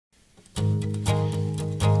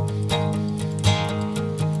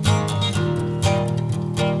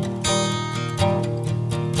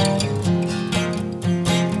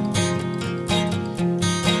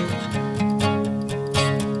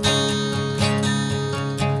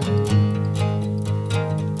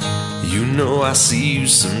You know I see you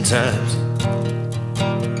sometimes,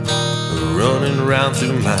 running around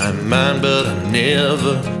through my mind, but I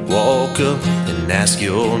never walk up and ask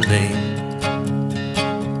your name.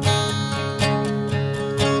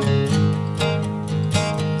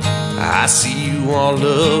 I see you all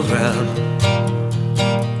around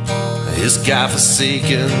this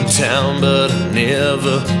godforsaken town, but I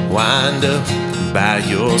never wind up by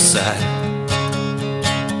your side.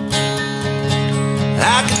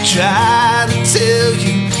 I could try to tell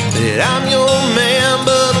you that I'm your man,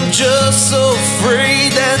 but I'm just so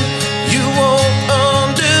afraid that you won't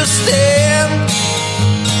understand.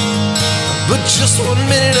 But just 1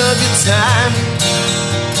 minute of your time,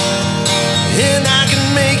 and I can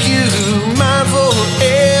make you mine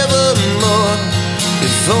forevermore.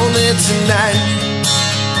 If only tonight.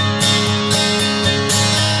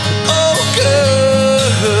 Oh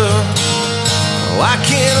girl, why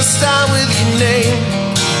can't I start with your name?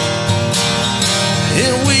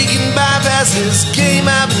 And we can bypass this game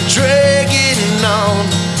I've been dragging on.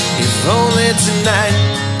 If only tonight.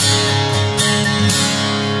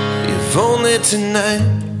 If only tonight.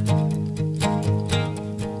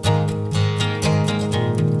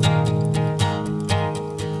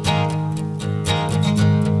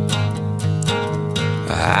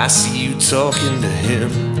 I see you talking to him.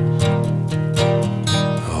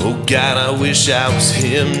 Oh God, I wish I was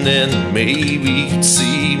him, then maybe you'd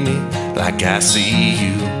see me like I see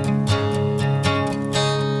you.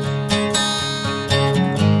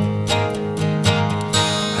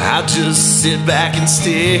 I'll just sit back and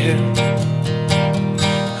stare,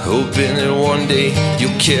 hoping that one day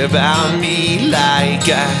you'll care about me like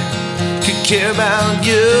I could care about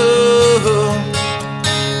you.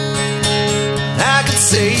 I could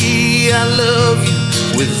say I love you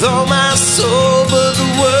with all my soul, but the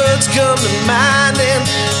words come to mind and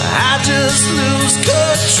I just lose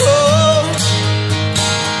control.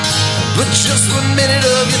 But just 1 minute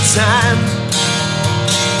of your time,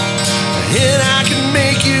 and I can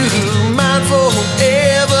make you mine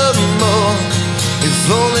forevermore. If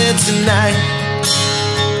only tonight.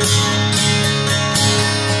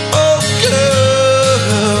 Oh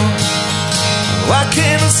girl, why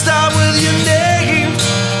can't I start with your name?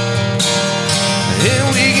 And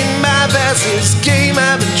we can bypass this game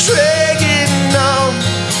I've been dragging on.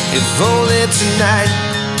 If only tonight.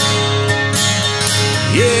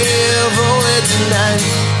 Yeah, if only tonight.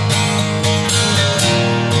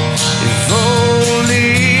 If only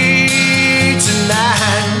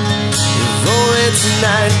tonight. If only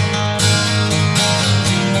tonight.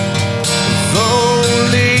 If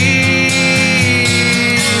only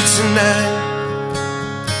tonight.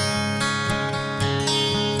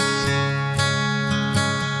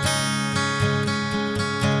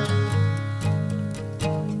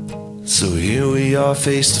 So here we are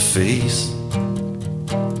face to face.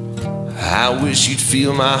 I wish you'd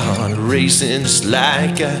feel my heart racing just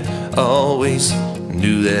like I always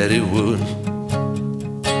knew that it would.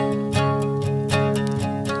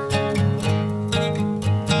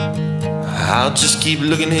 I'll just keep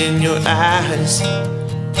looking in your eyes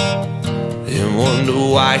and wonder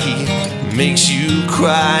why he makes you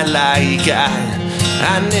cry like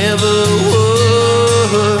I never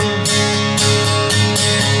would.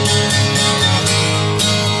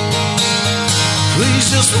 Please,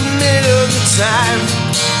 just 1 minute of your time,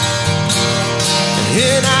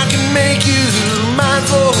 and I can make you mine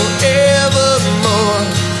forevermore.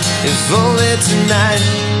 If only tonight.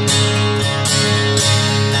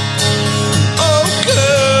 Oh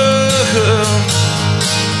girl,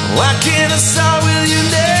 why can't I start with your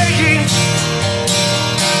name?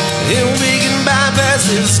 And we can bypass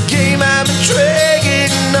this game I've been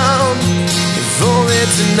dragging on. If only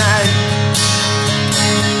tonight.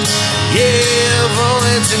 Yeah, if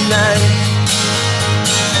only tonight.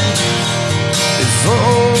 If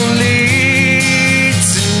only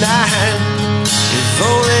tonight. If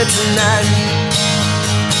only tonight.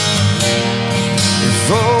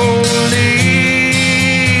 If only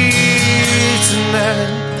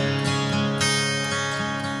tonight.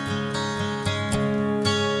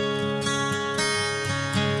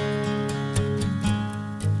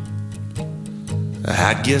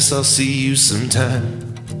 I guess I'll see you sometime,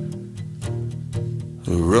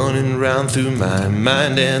 running round through my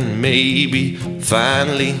mind, and maybe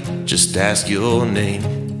finally just ask your name.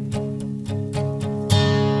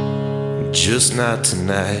 Just not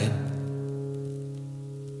tonight.